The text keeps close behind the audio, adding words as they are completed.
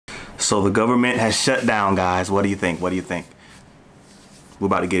So the government has shut down, guys. What do you think? What do you think? We're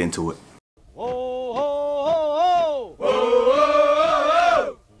about to get into it. Whoa, whoa, whoa,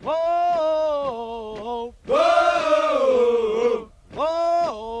 whoa. Whoa, whoa, whoa, whoa. Whoa,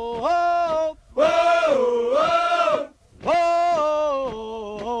 whoa, whoa,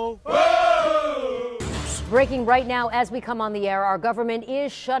 whoa, whoa. Breaking right now as we come on the air, our government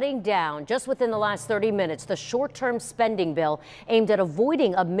is shutting down. Just within the last 30 minutes, the short-term spending bill aimed at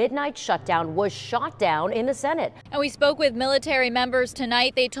avoiding a midnight shutdown was shot down in the Senate. And we spoke with military members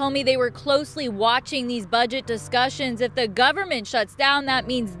tonight. They told me they were closely watching these budget discussions. If the government shuts down, that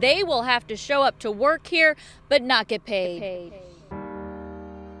means they will have to show up to work here but not get paid.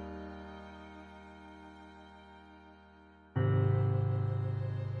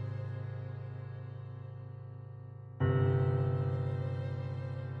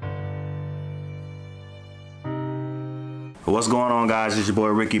 What's going on, guys? It's your boy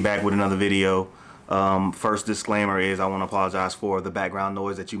Ricky back with another video. First disclaimer is I want to apologize for the background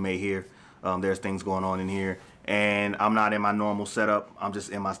noise that you may hear. There's things going on in here, and I'm not in my normal setup. I'm just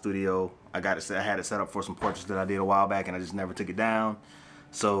in my studio. I had it set up for some portraits that I did a while back, and I just never took it down.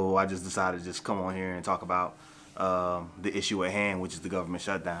 So I just decided to just come on here and talk about the issue at hand, which is the government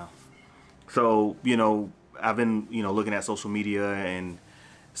shutdown. So, I've been, looking at social media and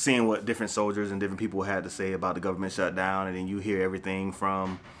seeing what different soldiers and different people had to say about the government shutdown, and then you hear everything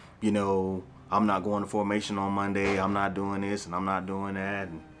from, I'm not going to formation on Monday, I'm not doing this and I'm not doing that,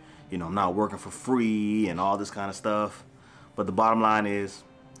 and I'm not working for free and all this kind of stuff. But the bottom line is,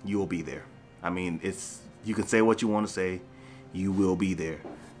 you will be there. I mean, you can say what you want to say, you will be there.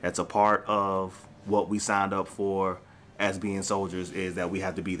 That's a part of what we signed up for as being soldiers, is that we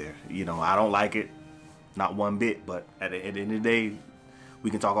have to be there. I don't like it, not one bit, but at the end of the day, we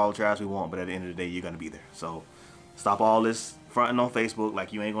can talk all the trash we want, but at the end of the day, you're going to be there. So stop all this fronting on Facebook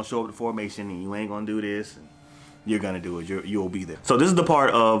like you ain't going to show up to formation and you ain't going to do this. And you're going to do it. You'll be there. So this is the part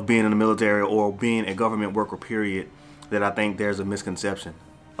of being in the military or being a government worker, period, that I think there's a misconception.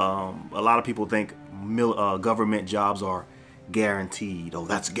 A lot of people think government jobs are guaranteed. Oh,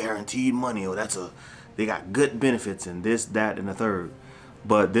 that's guaranteed money. Oh, they got good benefits and this, that, and the third.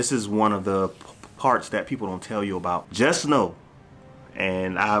 But this is one of the parts that people don't tell you about. Just know,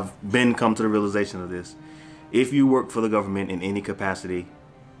 and I've come to the realization of this, if you work for the government in any capacity,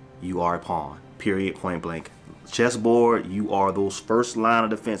 you are a pawn, period, point blank. Chessboard, you are those first line of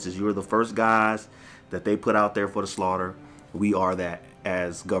defenses. You're the first guys that they put out there for the slaughter. We are that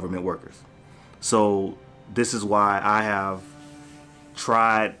as government workers. So this is why I have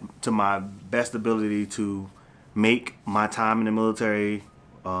tried to my best ability to make my time in the military,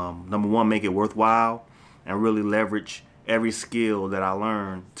 number one, make it worthwhile, and really leverage every skill that I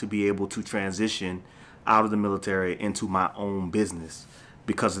learned to be able to transition out of the military into my own business,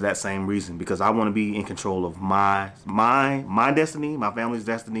 because of that same reason. Because I want to be in control of my destiny, my family's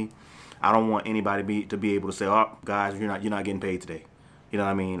destiny. I don't want anybody to be able to say, "Oh, guys, you're not getting paid today." You know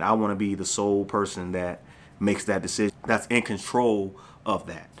what I mean? I want to be the sole person that makes that decision, that's in control of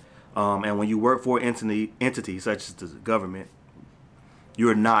that. And when you work for an entity such as the government,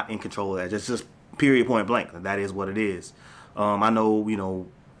 you're not in control of that. It's just period, point blank. That is what it is. I know,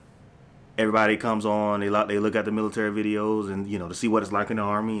 everybody comes on, they look at the military videos and, to see what it's like in the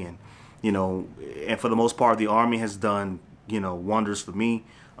Army. And, and for the most part, the Army has done, wonders for me.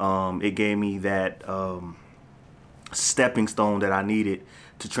 It gave me that stepping stone that I needed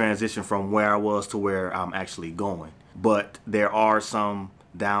to transition from where I was to where I'm actually going. But there are some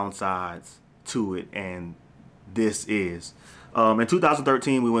downsides to it, and this is. In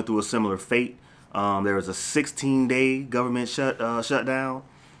 2013, we went through a similar fate. There was a 16-day government shutdown.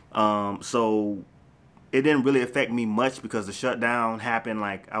 So it didn't really affect me much because the shutdown happened,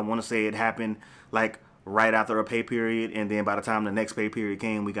 I want to say it happened right after a pay period, and then by the time the next pay period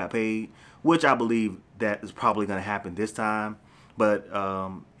came, we got paid, which I believe that is probably going to happen this time. But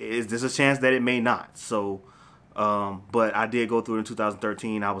there's a chance that it may not. So, but I did go through it in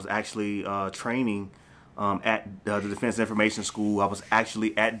 2013. I was actually training at the Defense Information School. I was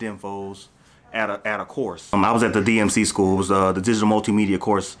actually at DINFOS at a course. I was at the DMC school. It was the digital multimedia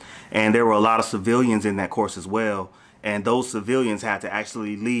course, and there were a lot of civilians in that course as well. And those civilians had to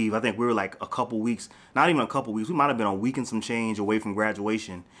actually leave. I think we were like a couple weeks, not even a couple weeks. We might have been a week and some change away from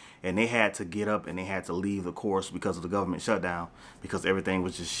graduation, and they had to get up and they had to leave the course because of the government shutdown, because everything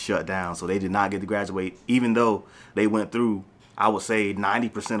was just shut down. So they did not get to graduate, even though they went through, I would say,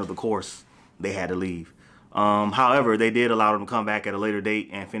 90% of the course. They had to leave. However, they did allow them to come back at a later date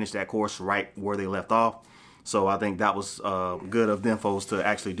and finish that course right where they left off. So I think that was good of DINFOS to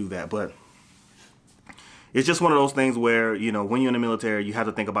actually do that. But it's just one of those things where, you know, when you're in the military, you have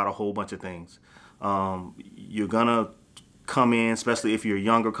to think about a whole bunch of things. You're gonna come in, especially if you're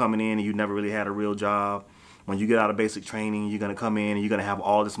younger coming in and you never really had a real job. When you get out of basic training, you're gonna come in and you're gonna have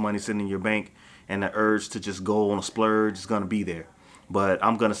all this money sitting in your bank, and the urge to just go on a splurge is gonna be there. But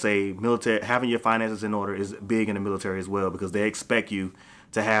I'm gonna say military, having your finances in order is big in the military as well, because they expect you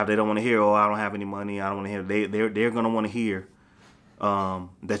to have. They don't want to hear, oh, I don't have any money. I don't want to hear. They're gonna want to hear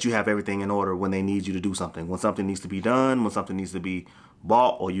that you have everything in order when they need you to do something. When something needs to be done, when something needs to be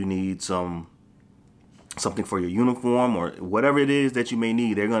bought, or you need something for your uniform, or whatever it is that you may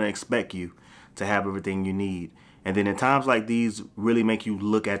need, they're gonna expect you to have everything you need. And then in times like these, really make you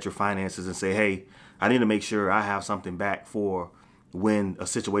look at your finances and say, hey, I need to make sure I have something back for when a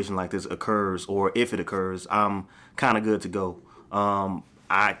situation like this occurs, or if it occurs, I'm kind of good to go.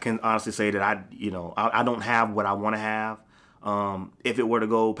 I can honestly say that I don't have what I want to have. If it were to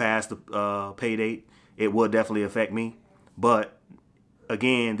go past the pay date, it would definitely affect me. But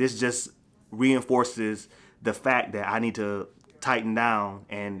again, this just reinforces the fact that I need to tighten down,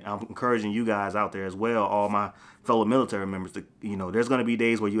 and I'm encouraging you guys out there as well, all my fellow military members, to, you know, there's going to be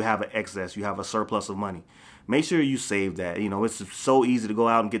days where you have an excess, you have a surplus of money. Make sure you save that. You know, it's so easy to go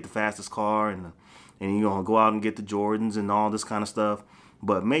out and get the fastest car, and you know, go out and get the Jordans and all this kind of stuff.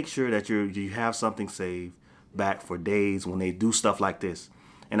 But make sure that you have something saved back for days when they do stuff like this.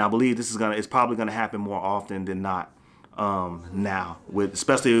 And I believe it's probably gonna happen more often than not now,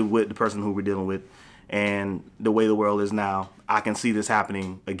 especially with the person who we're dealing with and the way the world is now. I can see this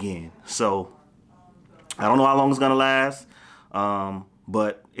happening again. So I don't know how long it's gonna last,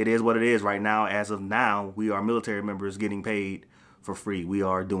 but it is what it is right now. As of now, we are military members getting paid for free. We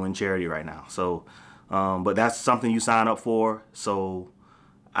are doing charity right now. So, but that's something you sign up for. So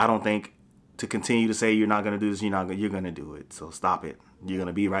I don't think to continue to say you're not going to do this, you're going to do it. So stop it. You're going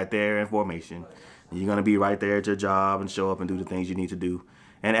to be right there in formation. You're going to be right there at your job and show up and do the things you need to do.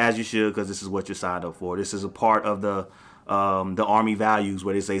 And as you should, because this is what you're signed up for. This is a part of the Army values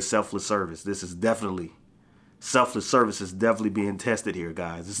where they say selfless service. This is definitely, selfless service is definitely being tested here,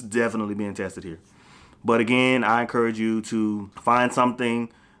 guys. This is definitely being tested here. But again, I encourage you to find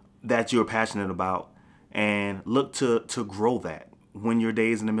something that you're passionate about and look to grow that when your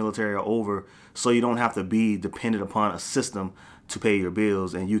days in the military are over, so you don't have to be dependent upon a system to pay your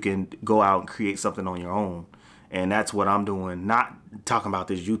bills, and you can go out and create something on your own. And that's what I'm doing. Not talking about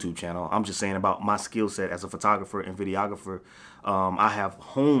this YouTube channel. I'm just saying about my skill set as a photographer and videographer. I have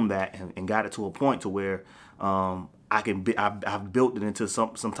honed that and got it to a point to where I've built it into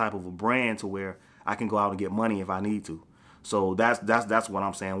some type of a brand to where I can go out and get money if I need to. So that's what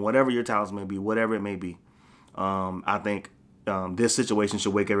I'm saying. Whatever your talents may be, whatever it may be, I think this situation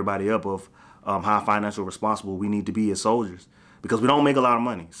should wake everybody up of how financially responsible we need to be as soldiers, because we don't make a lot of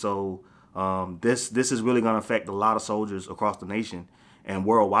money. So this is really going to affect a lot of soldiers across the nation and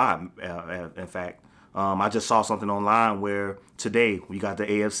worldwide. In fact, I just saw something online where today we got the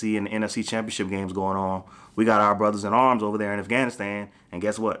AFC and the NFC championship games going on. We got our brothers in arms over there in Afghanistan, and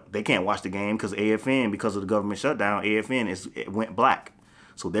guess what? They can't watch the game because AFN, because of the government shutdown, it went black.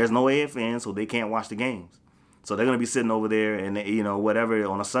 So there's no AFN, so they can't watch the games. So they're going to be sitting over there and, you know, whatever,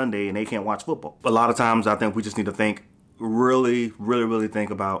 on a Sunday, and they can't watch football. A lot of times I think we just need to think, really think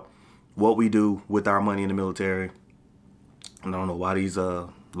about what we do with our money in the military. I don't know why these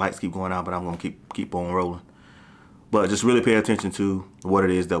lights keep going out, but I'm going to keep on rolling. But just really pay attention to what it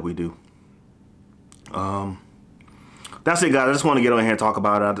is that we do. That's it, guys. I just want to get on here and talk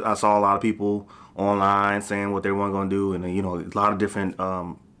about it. I saw a lot of people online saying what they weren't going to do, and, you know, a lot of different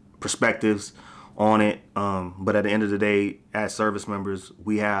perspectives on it. But at the end of the day, as service members,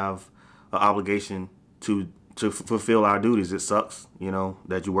 we have an obligation to fulfill our duties. It sucks, you know,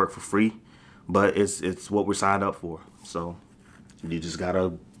 that you work for free, but it's what we're signed up for. So you just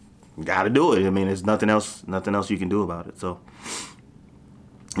gotta do it. I mean, there's nothing else you can do about it. So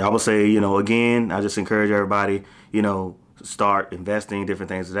I would say, you know, again, I just encourage everybody, you know, start investing, different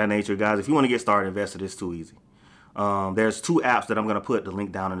things of that nature. Guys, if you want to get started investing, it's too easy. There's two apps that I'm going to put the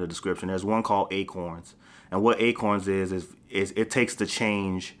link down in the description. There's one called Acorns. And what Acorns is it takes the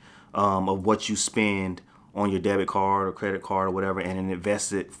change of what you spend on your debit card or credit card or whatever, and it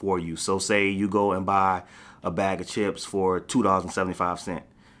invests it for you. So say you go and buy a bag of chips for $2.75.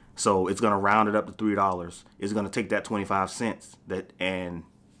 So it's going to round it up to $3. It's going to take that 25 cents and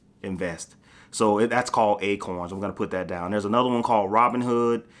invest. So that's called Acorns. I'm going to put that down. There's another one called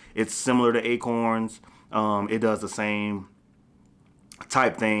Robinhood. It's similar to Acorns. It does the same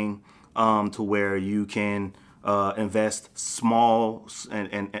type thing to where you can invest small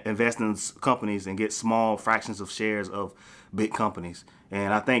and invest in companies and get small fractions of shares of big companies.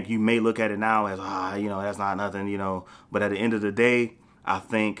 And I think you may look at it now as, that's not nothing, but at the end of the day, I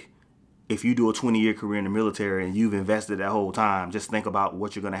think if you do a 20-year career in the military and you've invested that whole time, just think about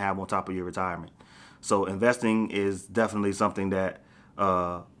what you're going to have on top of your retirement. So investing is definitely something that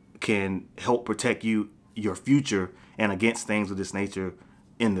can help protect your future and against things of this nature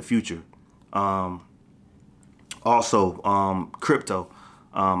in the future. Also, crypto.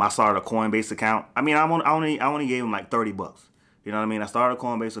 I started a Coinbase account. I mean, I only gave them like $30. You know what I mean? I started a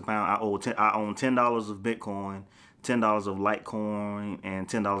Coinbase account. I own $10 of Bitcoin, $10 of Litecoin, and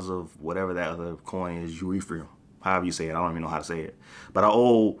 $10 of whatever that other coin is, Ethereum, however you say it. I don't even know how to say it. But I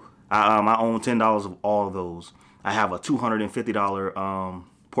own $10 of all of those. I have a $250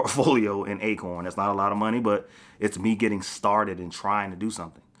 portfolio in Acorn. That's not a lot of money, but it's me getting started and trying to do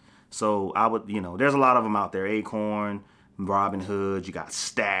something. So I would, there's a lot of them out there. Acorn, Robinhood, you got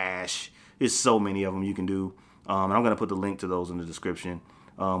Stash. There's so many of them you can do. And I'm going to put the link to those in the description.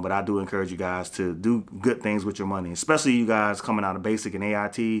 But I do encourage you guys to do good things with your money, especially you guys coming out of basic and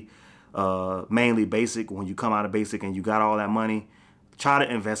AIT, mainly basic. When you come out of basic and you got all that money, try to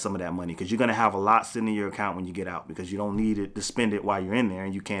invest some of that money, because you're going to have a lot sitting in your account when you get out, because you don't need it to spend it while you're in there,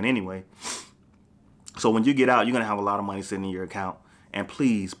 and you can anyway. So when you get out, you're going to have a lot of money sitting in your account. And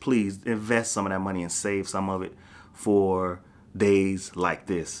please, please invest some of that money and save some of it for days like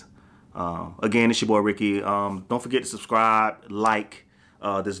this. Again, it's your boy Ricky. Don't forget to subscribe, like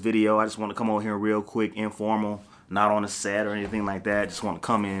this video. I just want to come over here real quick, informal, not on a set or anything like that. Just want to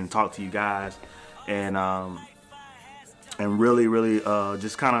come in and talk to you guys, and really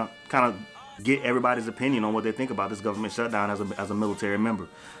just kind of get everybody's opinion on what they think about this government shutdown as a military member.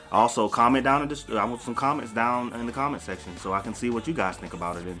 Also, comment down I want some comments down in the comment section so I can see what you guys think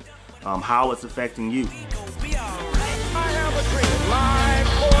about it and how it's affecting you. I have a dream. My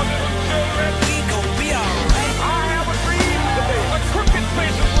children